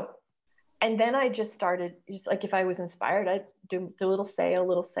 And then I just started, just like, if I was inspired, I'd do a little sale. You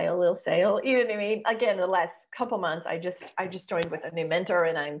know what I mean? Again, the last couple months, I just joined with a new mentor,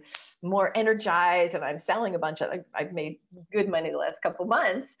 and I'm more energized, and I'm selling a bunch of, I've made good money the last couple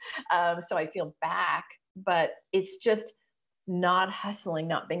months. So I feel back, but it's just not hustling,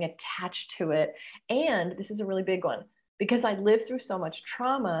 not being attached to it. And this is a really big one, because I lived through so much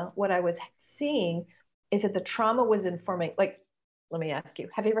trauma. What I was seeing is that the trauma was informing, like, let me ask you,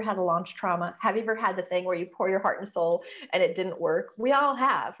 have you ever had a launch trauma? Have you ever had the thing where you pour your heart and soul and it didn't work? We all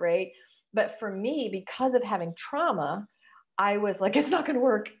have, right? But for me, because of having trauma, I was like, it's not going to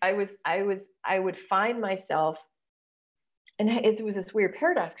work. I would find myself, and it was this weird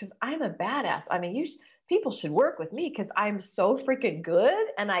paradox, because I'm a badass. I mean, people should work with me because I'm so freaking good.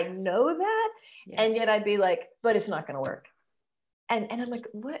 And I know that. Yes. And yet I'd be like, but it's not going to work. And I'm like,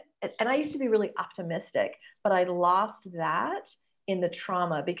 what? And I used to be really optimistic, but I lost that in the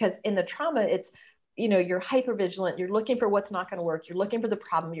trauma, because in the trauma, it's, you know, you're hyper vigilant, you're looking for what's not going to work, you're looking for the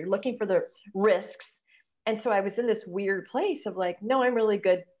problem, you're looking for the risks. And so I was in this weird place of like, no, I'm really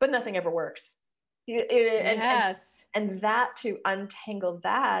good, but nothing ever works. And that, to untangle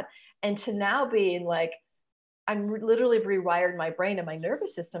that, and to now being like, I'm literally rewired my brain and my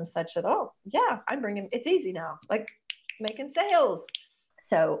nervous system such that, oh yeah, it's easy now, like making sales.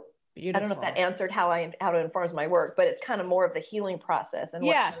 So beautiful. I don't know if that answered how it informs my work, but it's kind of more of the healing process. And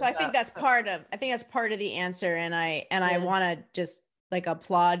so I think that's part of the answer. And I want to just like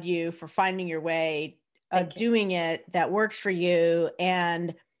applaud you for finding your way of doing it that works for you.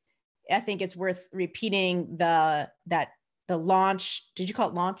 And I think it's worth repeating the launch. Did you call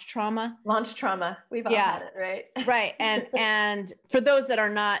it launch trauma? Launch trauma. We've all had it, right? Right. And for those that are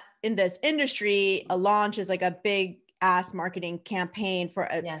not in this industry, a launch is like a big ass marketing campaign for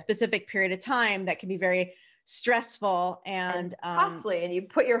a specific period of time that can be very stressful and costly. And you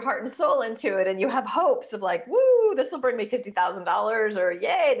put your heart and soul into it, and you have hopes of like, woo, this will bring me $50,000, or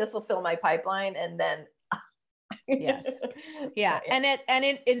yay, this will fill my pipeline. And then yes. Yeah. And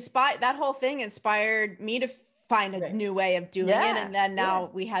it inspired, that whole thing inspired me to find a new way of doing it. And then now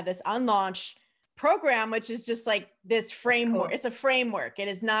we have this unlaunched program, which is just like this framework. Cool. It's a framework. It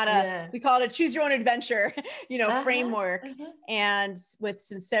is not we call it a choose your own adventure, framework, and with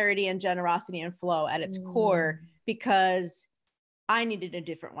sincerity and generosity and flow at its core, because I needed a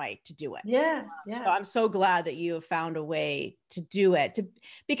different way to do it. So I'm so glad that you have found a way to do it,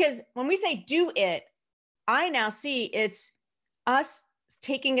 because when we say do it, I now see it's us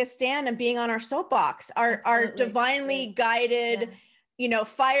taking a stand and being on our soapbox, our divinely guided,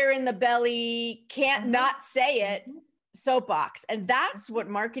 fire in the belly, can't not say it, soapbox. And that's what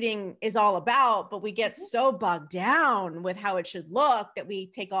marketing is all about. But we get so bogged down with how it should look that we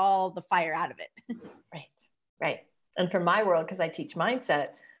take all the fire out of it. Right. And for my world, because I teach mindset,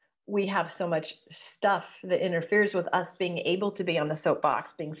 we have so much stuff that interferes with us being able to be on the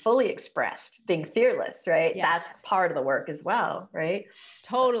soapbox, being fully expressed, being fearless, right? Yes. That's part of the work as well, right?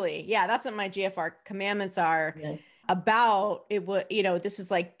 Totally. Yeah. That's what my GFR commandments are about. It would, this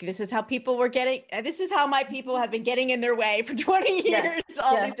is how people were getting, this is how my people have been getting in their way for 20 years,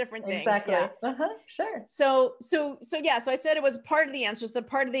 these different things. Exactly. Yeah. Sure. So I said it was part of the answer. So the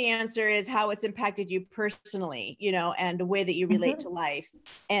part of the answer is how it's impacted you personally, and the way that you relate to life.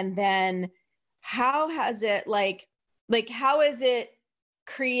 And then how has it how is it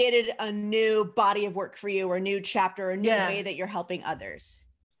created a new body of work for you, or a new chapter, or a new Yeah. way that you're helping others?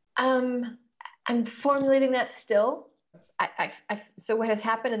 I'm formulating that still. So what has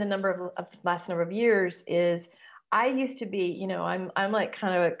happened in the last number of years is I used to be, you know, I'm like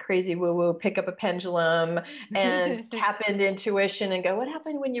kind of a crazy woo-woo, pick up a pendulum and tap into intuition and go, what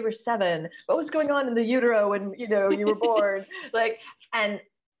happened when you were 7? What was going on in the utero when, you know, you were born? Like, and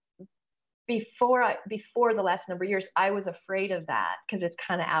before the last number of years, I was afraid of that because it's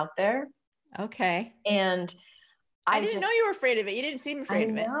kind of out there. Okay. And I didn't know you were afraid of it. You didn't seem afraid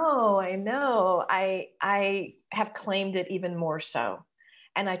of it. I know. I have claimed it even more so.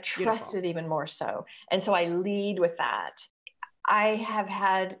 And I trust it even more so. And so I lead with that. I have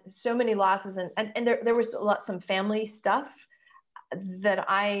had so many losses, and there was some family stuff that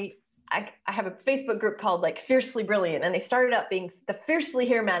I have a Facebook group called like Fiercely Brilliant, and they started up being the Fiercely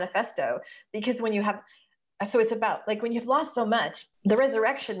Here Manifesto, because when you have, so it's about like when you've lost so much, the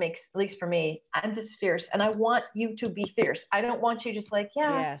resurrection makes, at least for me, I'm just fierce, and I want you to be fierce. I don't want you just like,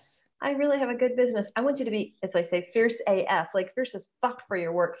 yeah, yes, I really have a good business. I want you to be, as I say, fierce AF, like fierce as fuck for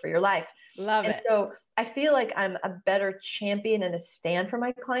your work, for your life. Love it. And so I feel like I'm a better champion and a stand for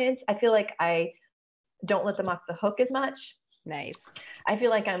my clients. I feel like I don't let them off the hook as much. Nice. I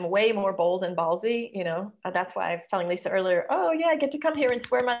feel like I'm way more bold and ballsy, you know. That's why I was telling Lisa earlier, oh yeah, I get to come here and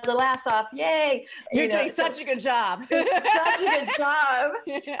swear my little ass off. Yay. You're doing such a good job. Such a good job.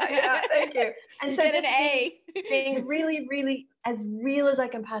 Yeah, thank you. And you so get an A. being really, really as real as I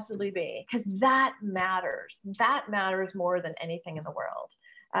can possibly be, because that matters. That matters more than anything in the world.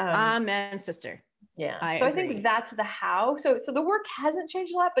 Amen, sister. Yeah. I agree. agree. I think that's the how. So the work hasn't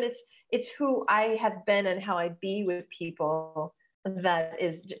changed a lot, but it's who I have been and how I be with people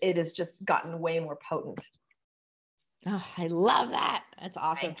it has just gotten way more potent. Oh, I love that. That's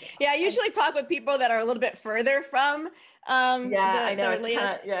awesome. Yeah. I usually talk with people that are a little bit further from, I know. the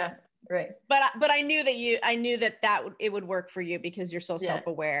latest. Yeah. Right. But I knew that it would work for you because you're so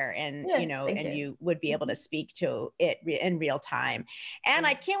self-aware, and, you would be able to speak to it in real time. And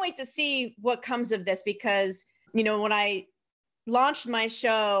I can't wait to see what comes of this, because, when I launched my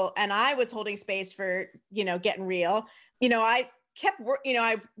show and I was holding space for, getting real, I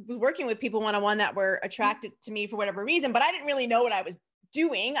was working with people one-on-one that were attracted to me for whatever reason, but I didn't really know what I was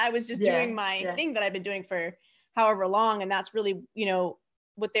doing. I was just doing my thing that I've been doing for however long. And that's really,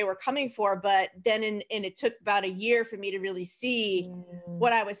 what they were coming for. But then it took about a year for me to really see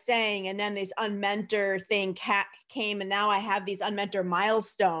what I was saying. And then this unmentor thing came, and now I have these unmentor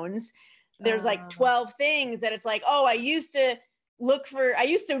milestones. There's like 12 things that it's like, oh, I used to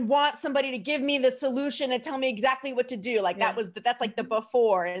want somebody to give me the solution and tell me exactly what to do. Like that's like the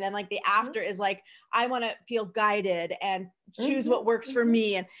before. And then like the after is like, I want to feel guided and choose what works for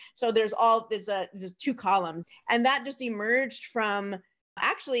me. And so there's 2 columns, and that just emerged from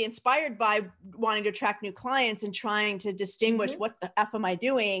actually inspired by wanting to attract new clients and trying to distinguish what the F am I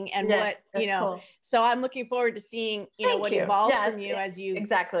doing, and cool. So I'm looking forward to seeing, what evolves from you as you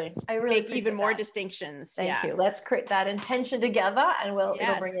exactly. I really make even more distinctions. Thank you. Let's create that intention together, and it'll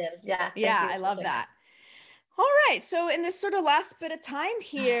bring in. I love that. All right. So in this sort of last bit of time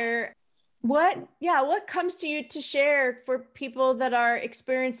here, what comes to you to share for people that are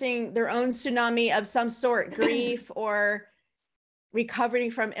experiencing their own tsunami of some sort, grief or recovering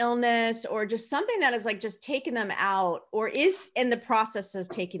from illness, or just something that is like just taking them out, or is in the process of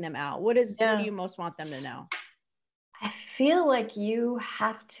taking them out? What do you most want them to know? I feel like you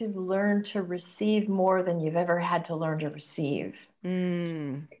have to learn to receive more than you've ever had to learn to receive.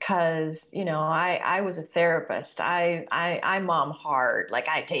 Because, I was a therapist. I mom hard. Like,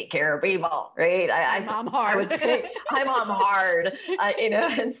 I take care of people, right? I mom hard. I mom hard,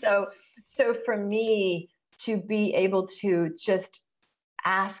 and so for me, to be able to just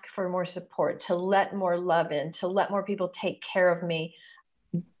ask for more support, to let more love in, to let more people take care of me,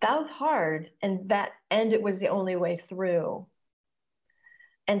 that was hard. And it was the only way through.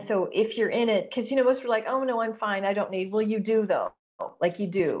 And so if you're in it, because, most are like, oh no, I'm fine, I don't need, well, you do though. Like you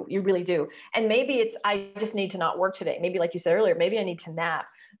do, you really do. And maybe it's, I just need to not work today. Maybe like you said earlier, maybe I need to nap.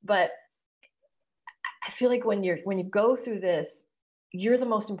 But I feel like when you go through this, you're the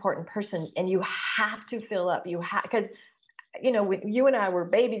most important person, and you have to fill up. Because, when you and I were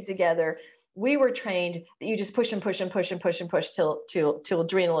babies together, we were trained that you just push and push and push and push and push till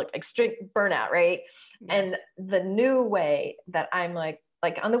adrenal extreme burnout, right? Yes. And the new way that I'm like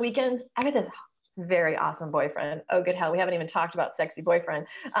on the weekends, I have this very awesome boyfriend. Oh, good hell. We haven't even talked about sexy boyfriend.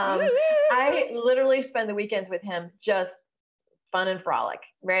 I literally spend the weekends with him just fun and frolic,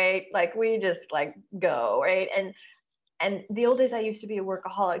 right? Like we just like go, right? And the old days I used to be a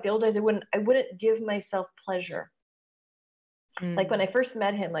workaholic. The old days I wouldn't give myself pleasure. Like when I first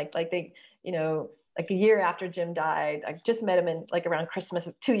met him, like they, you know, like a year after Jim died, I just met him in like around Christmas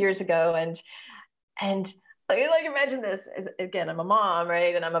 2 years ago. And like imagine this is, again, I'm a mom,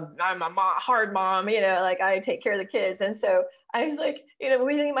 right? And I'm a hard mom, you know, like I take care of the kids. And so I was like, you know,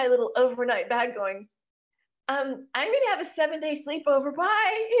 reading my little overnight bag going, I'm going to have a 7-day sleepover.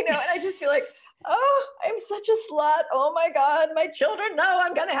 Bye. You know, and I just feel like, oh, I'm such a slut. Oh my God, my children know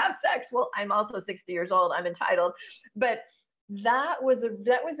I'm going to have sex. Well, I'm also 60 years old. I'm entitled. But that was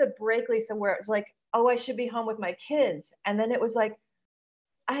a break, Lisa, where it's like, oh, I should be home with my kids. And then it was like,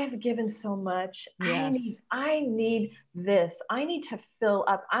 I have given so much. Yes. I need this. I need to fill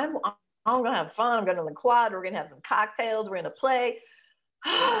up. I'm going to have fun. I'm going to the quad. We're going to have some cocktails. We're going to play.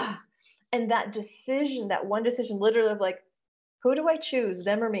 And that decision, that one decision, literally of like, who do I choose,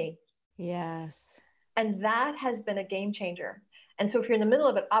 them or me? Yes. And that has been a game changer. And so if you're in the middle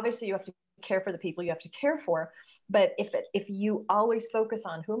of it, obviously you have to care for the people you have to care for. But if you always focus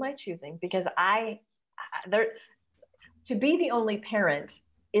on who am I choosing, because to be the only parent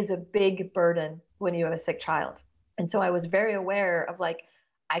is a big burden when you have a sick child. And so I was very aware of like,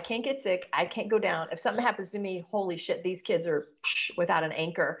 I can't get sick. I can't go down. If something happens to me, holy shit, these kids are without an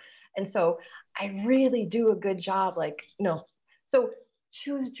anchor. And so I really do a good job. Like, no, so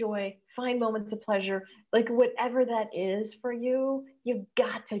choose joy, find moments of pleasure, like whatever that is for you, you've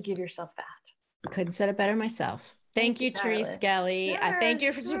got to give yourself that. Couldn't said it better myself. Thank you, Therese Skelly. I thank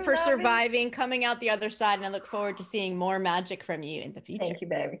you for surviving, coming out the other side, and I look forward to seeing more magic from you in the future. Thank you,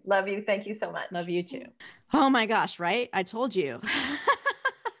 baby. Love you. Thank you so much. Love you too. Oh my gosh, right? I told you.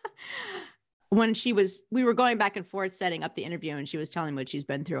 When we were going back and forth setting up the interview and she was telling me what she's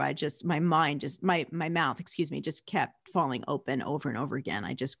been through, my mouth, just kept falling open over and over again.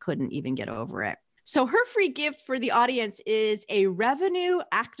 I just couldn't even get over it. So her free gift for the audience is a revenue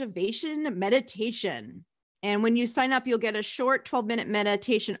activation meditation. And when you sign up, you'll get a short 12-minute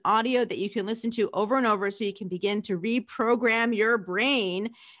meditation audio that you can listen to over and over so you can begin to reprogram your brain,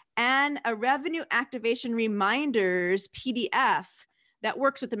 and a revenue activation reminders PDF that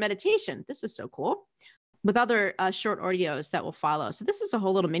works with the meditation. This is so cool, with other short audios that will follow. So this is a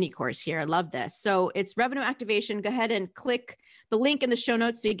whole little mini course here. I love this. So it's revenue activation. Go ahead and click the link in the show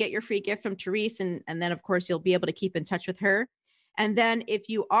notes to get your free gift from Therese. And then, of course, you'll be able to keep in touch with her. And then if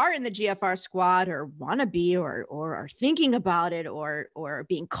you are in the GFR squad or want to be or are thinking about it or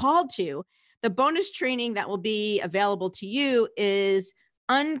being called to, the bonus training that will be available to you is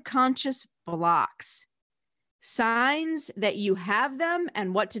unconscious blocks, signs that you have them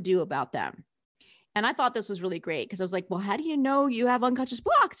and what to do about them. And I thought this was really great because I was like, well, how do you know you have unconscious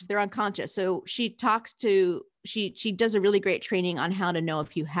blocks if they're unconscious? So she does a really great training on how to know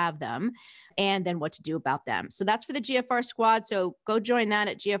if you have them and then what to do about them. So that's for the GFR squad. So go join that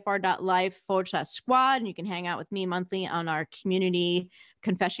at gfr.life/squad. And you can hang out with me monthly on our community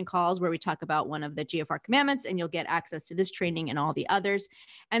confession calls where we talk about one of the GFR commandments, and you'll get access to this training and all the others.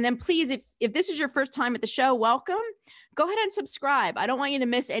 And then please, if this is your first time at the show, welcome. Go ahead and subscribe. I don't want you to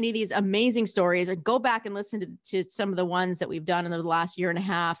miss any of these amazing stories, or go back and listen to some of the ones that we've done in the last year and a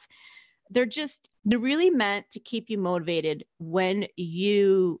half. They're really meant to keep you motivated when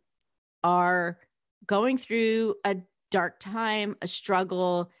you are going through a dark time, a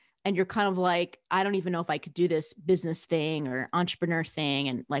struggle, and you're kind of like, I don't even know if I could do this business thing or entrepreneur thing.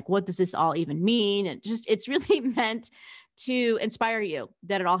 And like, what does this all even mean? And it's really meant to inspire you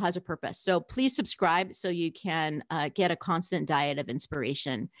that it all has a purpose. So please subscribe so you can get a constant diet of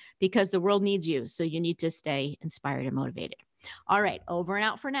inspiration, because the world needs you. So you need to stay inspired and motivated. All right, over and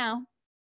out for now.